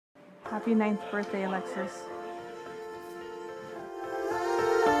Happy 9th birthday, Alexis.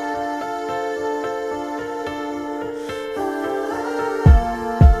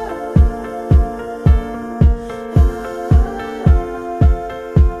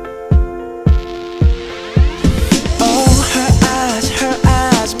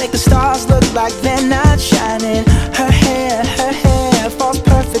 Make the stars look like they're not shining. Her hair falls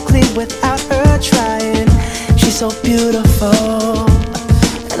perfectly without her trying. She's so beautiful,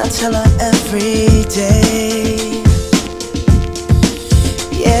 and I tell her every day.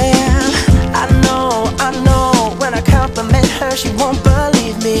 Yeah, I know, when I compliment her, she won't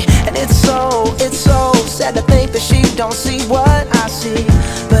believe me. And it's so sad to think that she don't see what I see.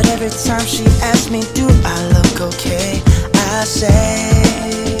 But every time she asks me, do I look okay, I say,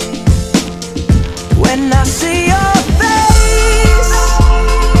 when I see your face,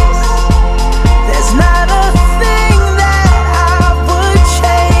 there's not a thing that I would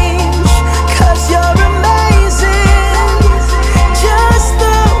change. 'Cause you're amazing, just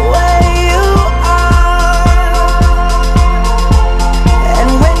the way you are. And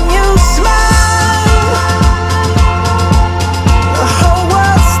when you smile, the whole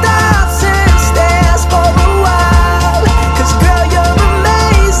world stops and stares for a while. 'Cause girl, you're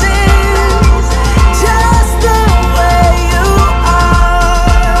amazing, just the way you are.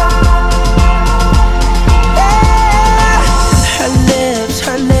 Yeah.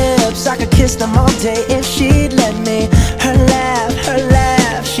 Her lips, I could kiss them all day if she'd let me. Her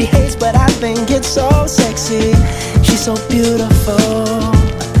laugh, she hates, but I think it's so sexy. She's so beautiful,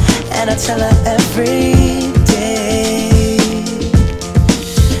 and I tell her every day.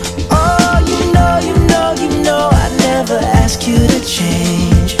 Oh, you know, I never ask you to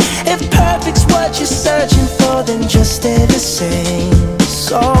change. If perfect's what you're searching for, then just stay the same.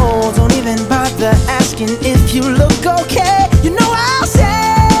 So don't even bother asking if you look okay. You know I'll say,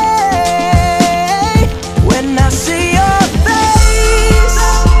 when I see your face,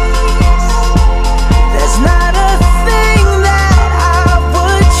 there's not a thing that I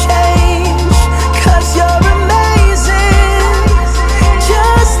would change. 'Cause you're amazing,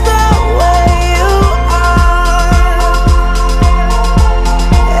 just the way you are.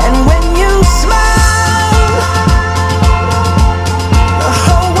 And when you smile, the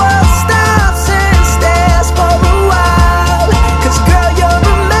whole world stops and stares for a while. 'Cause girl, you're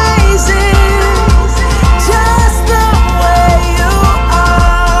amazing, just the way you are.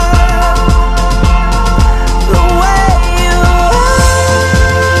 The way you are,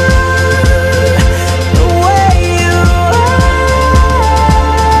 the way you are.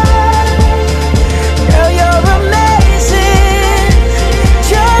 Girl, you're amazing,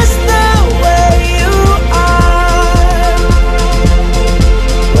 just the way you are.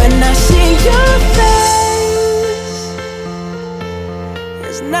 When I see your face,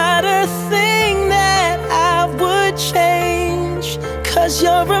 there's not a thing that I would change. 'Cause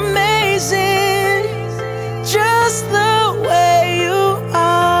you're amazing, just the way you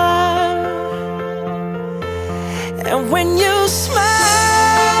are. And when you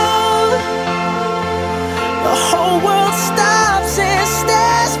smile, the whole world stops and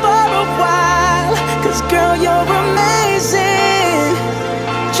stares for a while. 'Cause girl, you're amazing,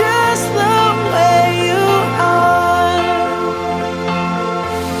 just the way you are.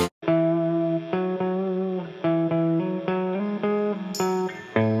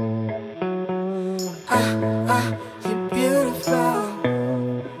 You're beautiful.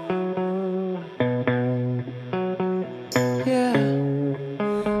 Yeah.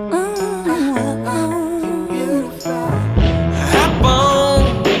 You're beautiful. Hop on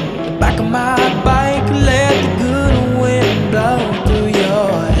the back of my bike, let the good wind blow through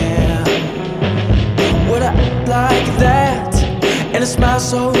your hair. Would I act like that? And a smile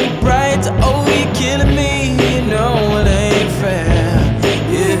so bright, oh, you're killing me. You know it ain't fair.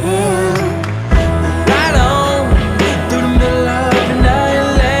 Yeah. Right on through the middle of the night,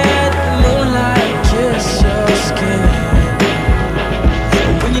 let the moonlight kiss your skin.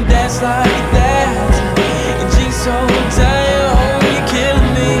 When you dance like that, your jeans so tight, oh, you're killing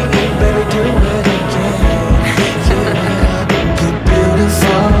me. Baby, do it again. Yeah. You're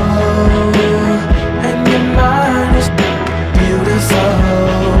beautiful, and your mind is beautiful.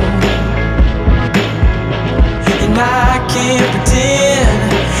 And I can't pretend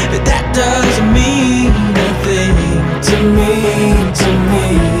that that doesn't mean nothing to me,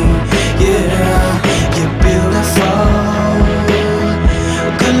 Yeah, you're beautiful.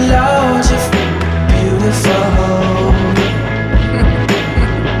 Good Lord, you're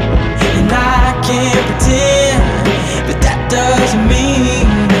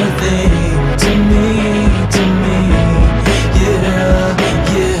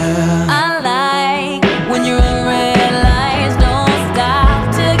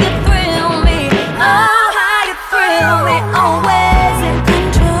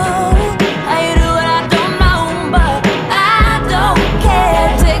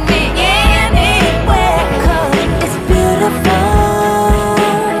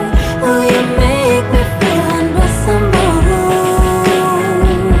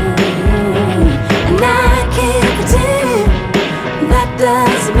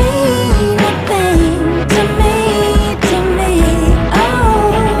does mean nothing to me, to me.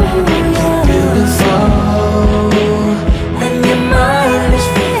 Oh, you're beautiful, and your mind is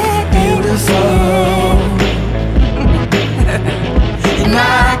beautiful. And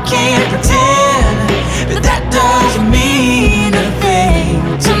I can't pretend that that doesn't mean nothing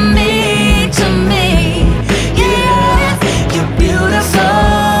to me, to me. Yeah, you're beautiful.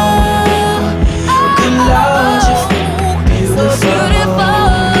 Good Lord, you're beautiful.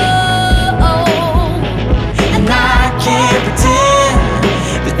 And I can't pretend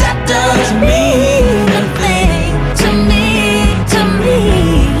that that doesn't mean nothing to me, to me.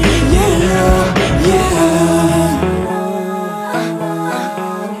 Yeah, yeah.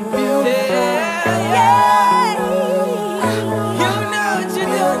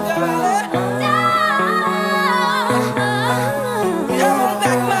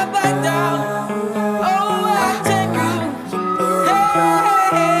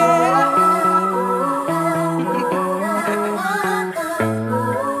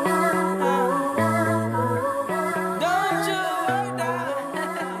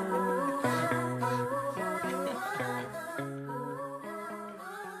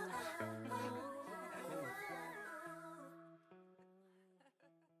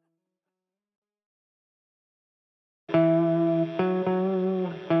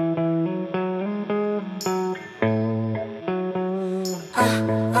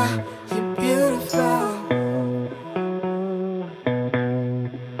 You're beautiful.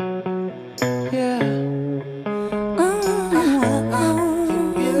 Yeah.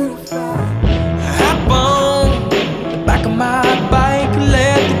 You're beautiful. Hop on the back of my bike,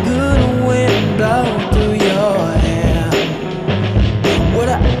 let the good wind blow through your hair. Would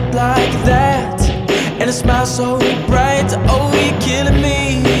I act like that? And a smile so bright. Oh, you're killing me.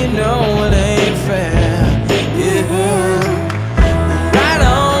 You know it ain't fair. Yeah.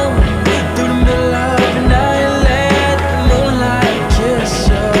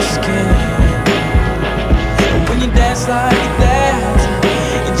 Like that,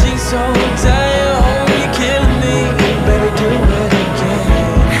 your jeans so tight, oh, you're killing me, baby, do it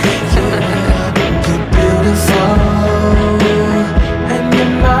again. Yeah, you're beautiful, and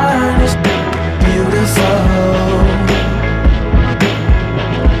your mind is beautiful.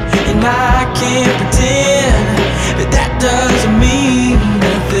 And I can't pretend that that doesn't mean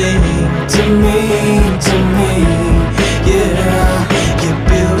nothing to me, to me. Yeah, you're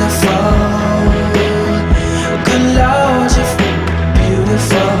beautiful. Good Lord, you're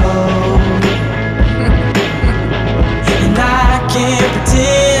beautiful. And I can't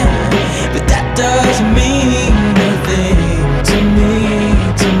pretend that that doesn't mean nothing to me,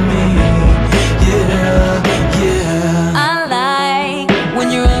 to me. Yeah, yeah. I like when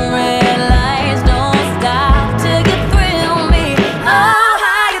you're on red lights, don't stop till you thrill me. Oh,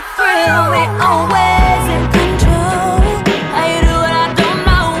 how you thrill me, always in control. How you do it, I don't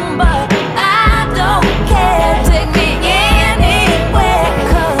know, but I don't care. Take me anywhere,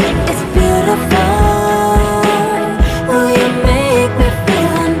 'cause it's beautiful. Oh, you make me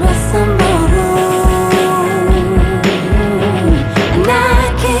feel unreasonable. And I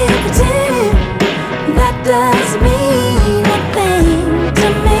can't pretend that does mean nothing to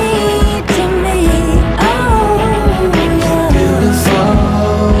me, to me. Oh, you're beautiful,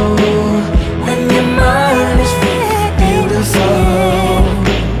 and your mind is beautiful.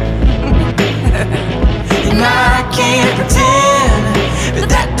 And I can't pretend